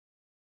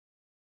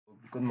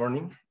Good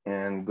morning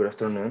and good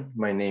afternoon.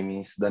 My name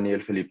is Daniel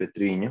Felipe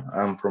Triviño.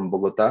 I'm from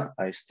Bogotá.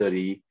 I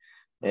study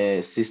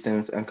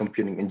Systems and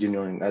Computing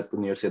Engineering at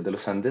Universidad de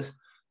los Andes,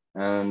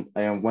 and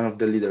I am one of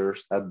the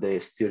leaders at the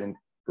Student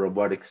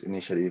Robotics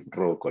Initiative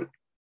ROBOCOL.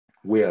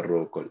 We are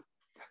ROBOCOL.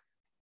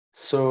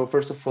 So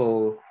first of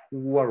all,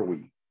 who are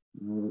we?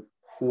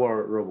 Who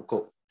are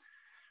ROBOCOL?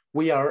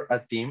 We are a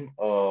team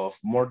of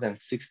more than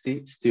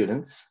 60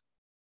 students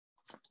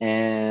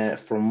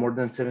from more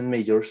than 7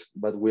 majors,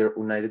 but we are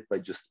united by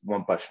just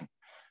one passion,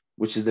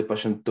 which is the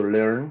passion to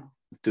learn,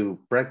 to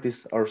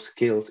practice our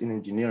skills in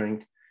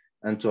engineering,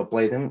 and to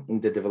apply them in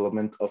the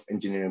development of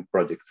engineering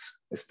projects,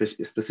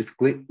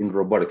 specifically in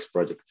robotics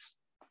projects.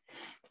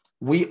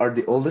 We are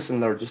the oldest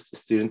and largest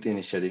student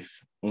initiative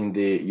in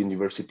the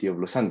University of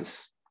Los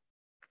Andes.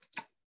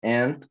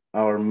 And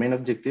our main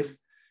objective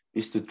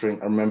is to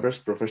train our members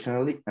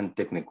professionally and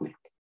technically.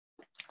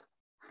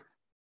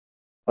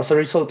 As a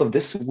result of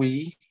this,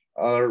 we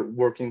are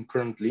working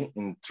currently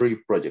in 3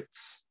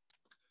 projects,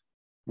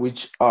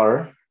 which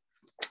are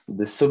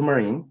the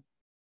submarine,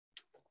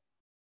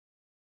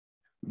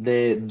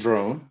 the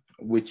drone,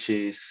 which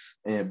is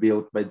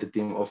built by the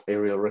team of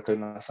aerial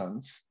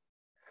reconnaissance,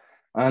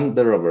 and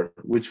the rover,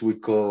 which we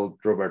call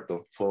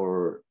Roberto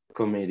for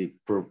comedic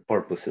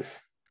purposes.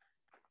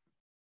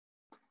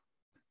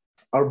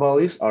 Our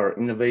values are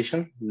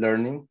innovation,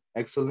 learning,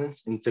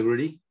 excellence,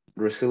 integrity,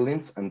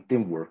 resilience, and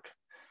teamwork.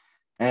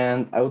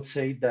 And I would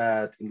say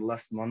that in the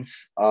last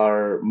months,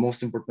 our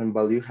most important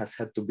value has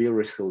had to be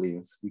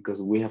resilience, because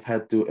we have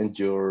had to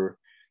endure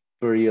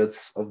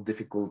periods of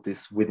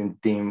difficulties within the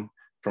team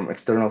from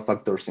external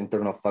factors,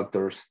 internal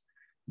factors,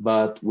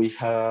 but we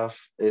have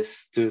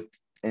stood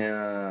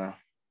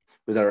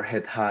with our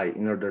head high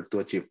in order to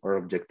achieve our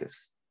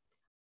objectives.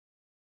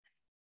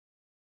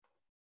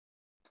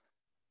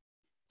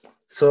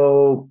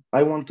 So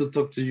I want to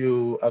talk to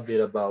you a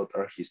bit about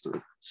our history.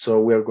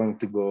 So we are going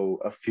to go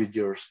a few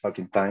years back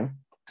in time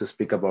to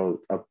speak about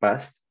our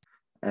past,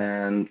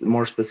 and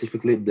more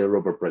specifically the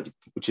rover project,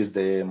 which is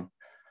the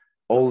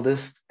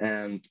oldest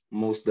and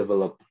most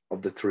developed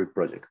of the 3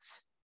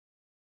 projects.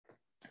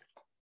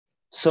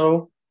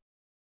 So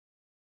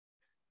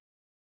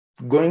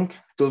going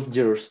 12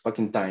 years back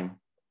in time,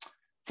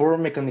 4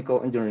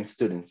 mechanical engineering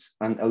students,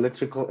 an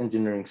electrical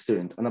engineering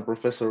student, and a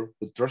professor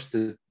who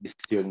trusted these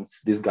students,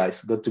 these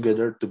guys, got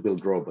together to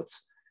build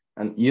robots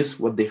and use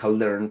what they had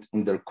learned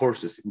in their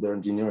courses, in their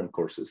engineering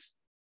courses.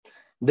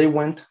 They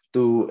went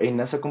to a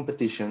NASA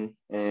competition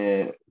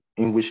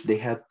in which they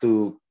had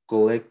to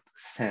collect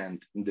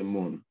sand in the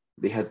moon.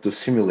 They had to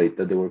simulate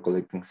that they were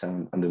collecting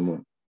sand on the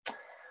moon.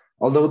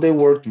 Although they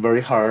worked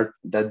very hard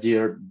that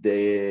year,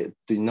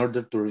 in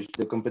order to reach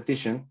the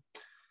competition,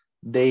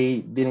 they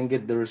didn't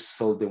get the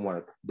result they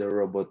wanted. The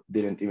robot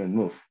didn't even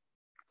move.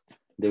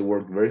 They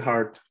worked very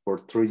hard for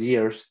 3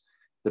 years.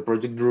 The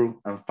project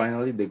grew, and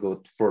finally they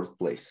got 4th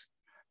place.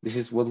 This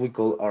is what we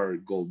call our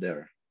goal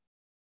there.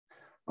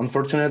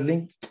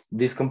 Unfortunately,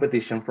 this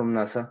competition from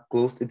NASA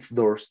closed its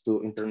doors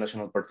to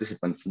international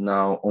participants.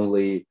 Now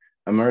only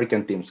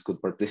American teams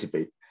could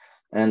participate.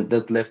 And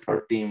that left our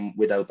team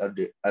without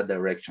a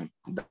direction.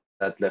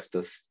 That left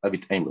us a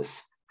bit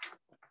aimless.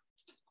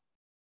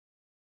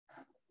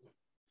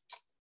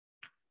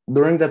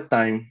 During that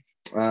time,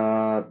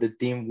 the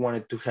team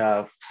wanted to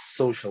have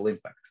social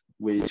impact,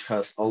 which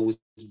has always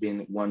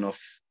been one of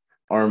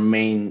our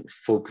main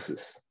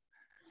focuses.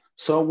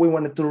 So we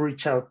wanted to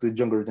reach out to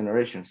younger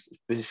generations,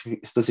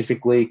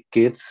 specifically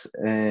kids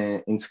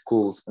in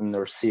schools in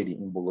our city,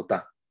 in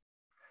Bogotá.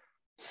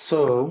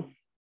 So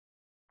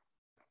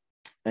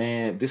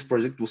this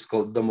project was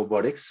called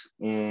Domobotics,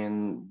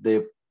 and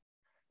the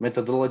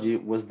methodology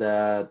was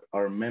that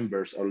our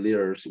members, our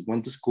leaders,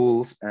 went to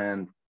schools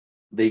and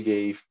they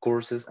gave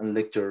courses and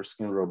lectures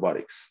in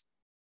robotics.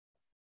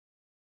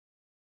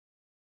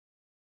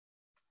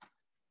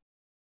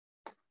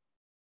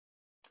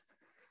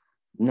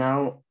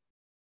 Now,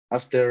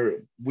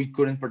 after we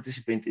couldn't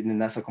participate in the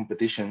NASA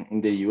competition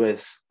in the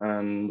US,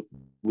 and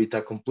with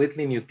a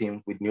completely new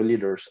team, with new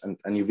leaders and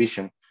a new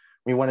vision,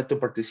 we wanted to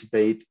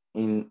participate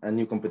in a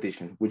new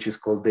competition, which is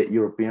called the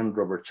European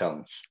Rover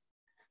Challenge.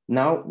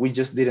 Now, we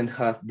just didn't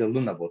have the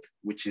Lunabot,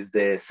 which is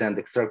the sand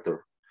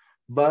extractor,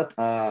 but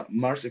a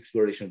Mars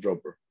exploration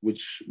rover,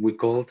 which we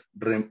called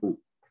REM-U,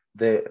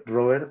 the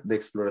Rover de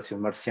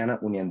Exploración Marciana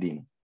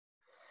Uniandino.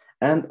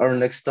 And our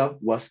next stop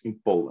was in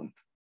Poland.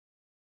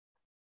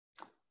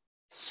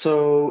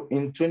 So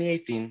in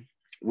 2018,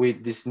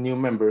 with these new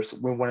members,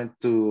 we wanted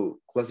to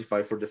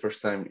classify for the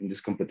first time in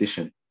this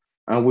competition.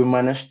 And we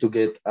managed to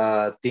get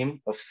a team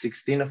of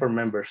 16 of our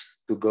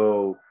members to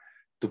go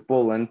to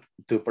Poland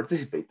to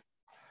participate.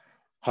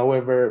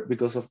 However,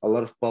 because of a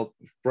lot of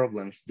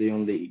problems, they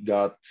only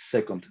got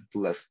 2nd to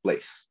last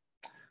place.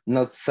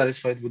 Not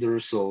satisfied with the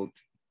result,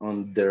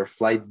 on their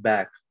flight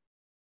back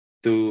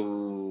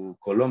to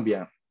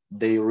Colombia,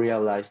 they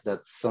realized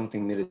that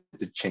something needed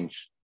to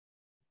change.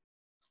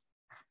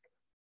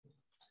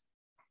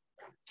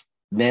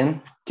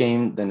 Then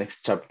came the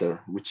next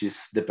chapter, which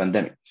is the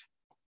pandemic.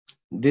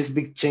 These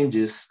big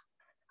changes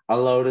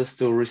allowed us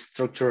to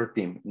restructure our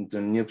team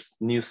into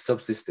new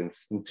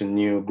subsystems, into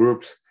new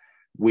groups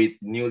with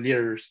new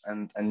leaders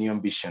and a new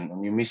ambition, a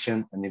new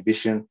mission, a new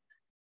vision,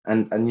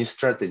 and a new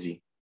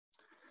strategy.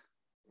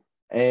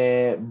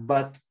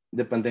 But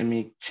the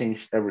pandemic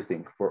changed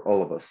everything for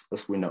all of us,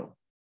 as we know.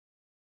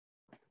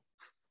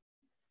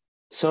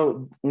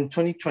 So in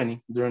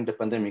 2020, during the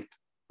pandemic,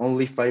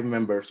 only 5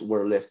 members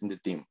were left in the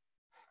team,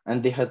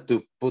 and they had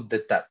to put the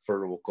tab for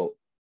ROBOCOL.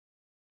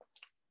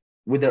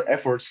 With their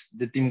efforts,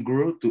 the team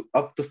grew to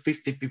up to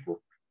 50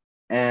 people,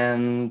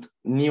 and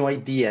new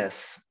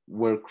ideas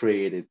were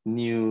created,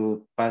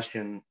 new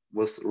passion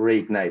was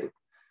reignited.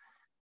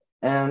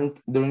 And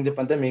during the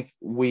pandemic,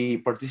 we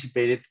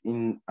participated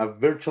in a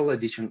virtual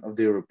edition of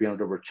the European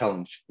Robot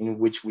Challenge, in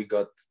which we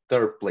got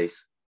 3rd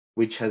place,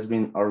 which has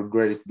been our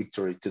greatest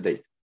victory to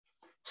date.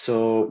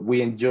 So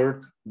we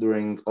endured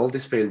during all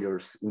these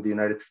failures in the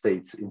United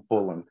States, in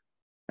Poland.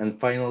 And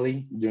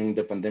finally, during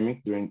the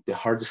pandemic, during the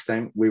hardest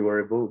time, we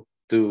were able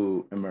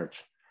to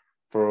emerge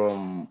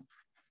from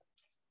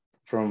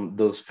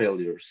those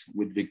failures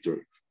with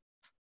victory.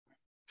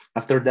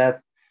 After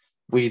that,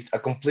 with a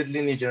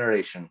completely new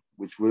generation,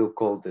 which we'll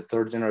call the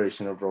 3rd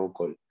generation of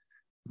ROBOCOL,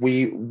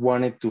 we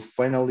wanted to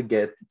finally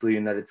get to the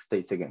United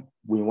States again.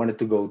 We wanted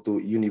to go to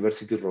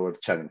University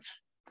Robot Challenge.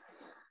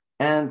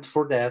 And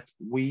for that,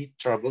 we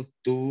traveled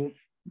to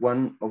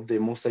one of the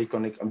most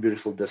iconic and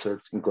beautiful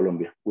deserts in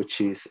Colombia,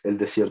 which is El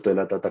Desierto de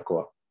la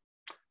Tatacoa,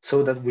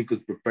 so that we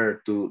could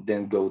prepare to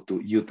then go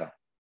to Utah.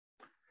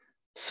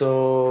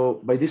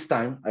 So by this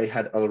time, I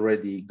had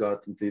already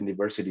got into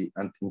university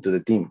and into the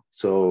team.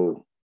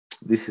 So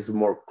this is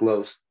more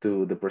close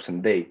to the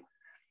present day.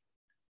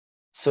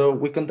 So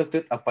we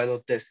conducted a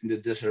pilot test in the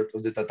desert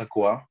of the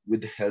Tatacoa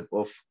with the help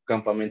of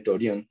Campamento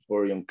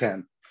Orion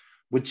Camp,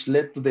 which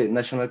led to the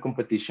national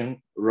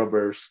competition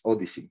Rover's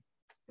Odyssey,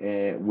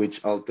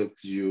 which I'll talk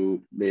to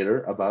you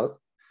later about,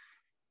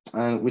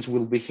 and which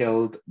will be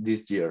held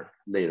this year,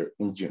 later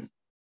in June.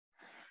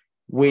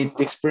 With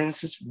the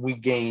experiences we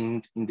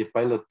gained in the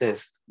pilot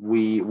test,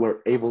 we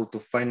were able to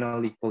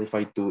finally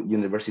qualify to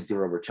University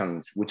Robot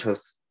Challenge,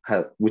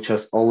 which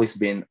has always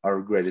been our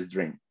greatest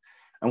dream.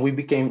 And we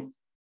became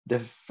the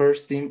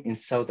first team in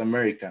South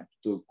America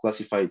to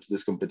classify to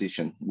this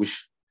competition,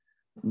 which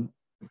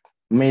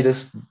made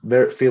us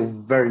feel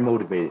very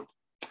motivated,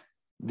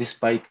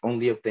 despite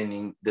only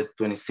obtaining the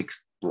 26th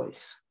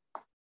place.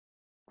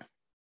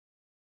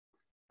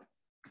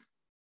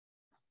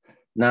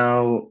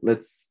 Now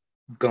let's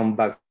come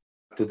back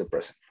to the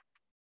present.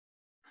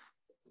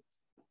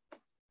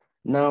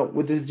 Now,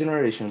 with this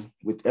generation,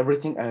 with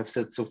everything I have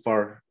said so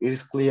far, it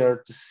is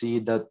clear to see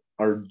that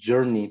our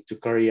journey to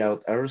carry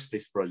out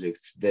aerospace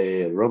projects,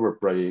 the rover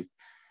project,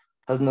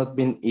 has not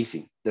been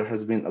easy. There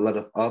has been a lot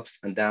of ups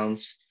and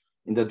downs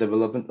in the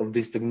development of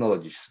these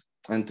technologies.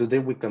 And today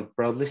we can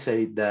proudly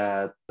say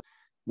that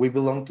we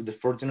belong to the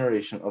 4th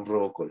generation of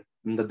ROBOCOL,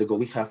 and that the goal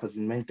we have has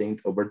been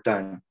maintained over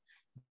time,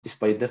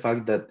 despite the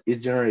fact that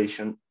each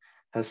generation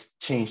has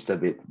changed a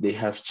bit. They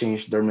have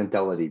changed their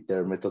mentality,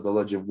 their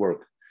methodology of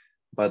work,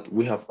 but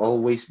we have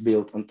always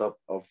built on top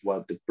of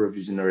what the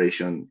previous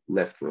generation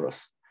left for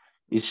us.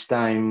 Each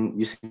time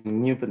using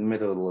new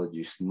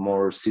methodologies,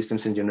 more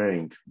systems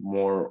engineering,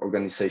 better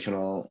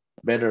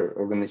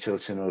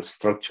organizational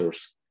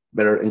structures,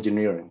 better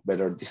engineering,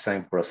 better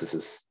design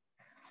processes.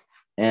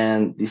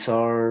 And these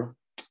are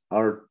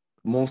our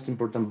most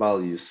important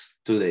values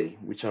today,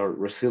 which are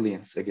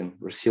resilience. Again,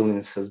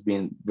 resilience has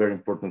been very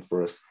important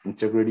for us,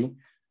 integrity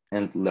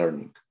and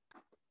learning.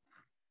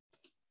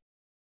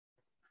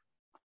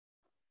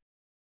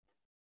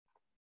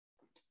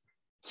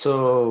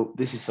 So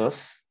this is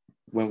us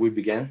when we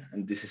began,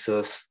 and this is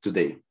us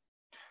today.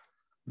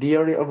 The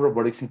area of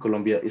robotics in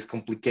Colombia is a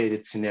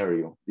complicated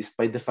scenario,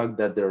 despite the fact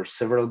that there are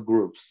several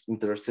groups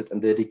interested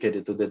and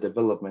dedicated to the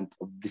development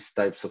of these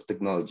types of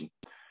technology.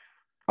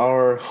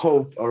 Our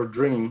hope, our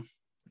dream,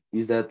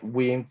 is that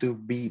we aim to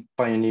be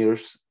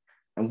pioneers,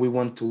 and we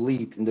want to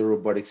lead in the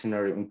robotics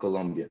scenario in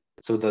Colombia,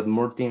 so that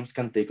more teams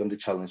can take on the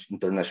challenge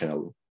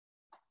internationally.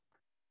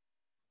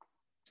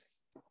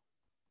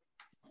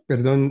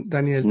 Perdón,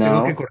 Daniel,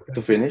 now, tengo que cortar.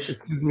 To finish.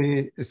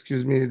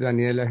 Excuse me,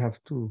 Daniel, I have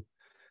to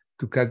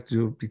cut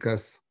you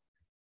because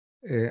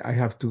I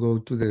have to go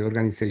to the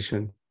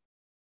organization.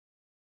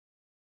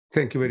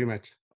 Thank you very much.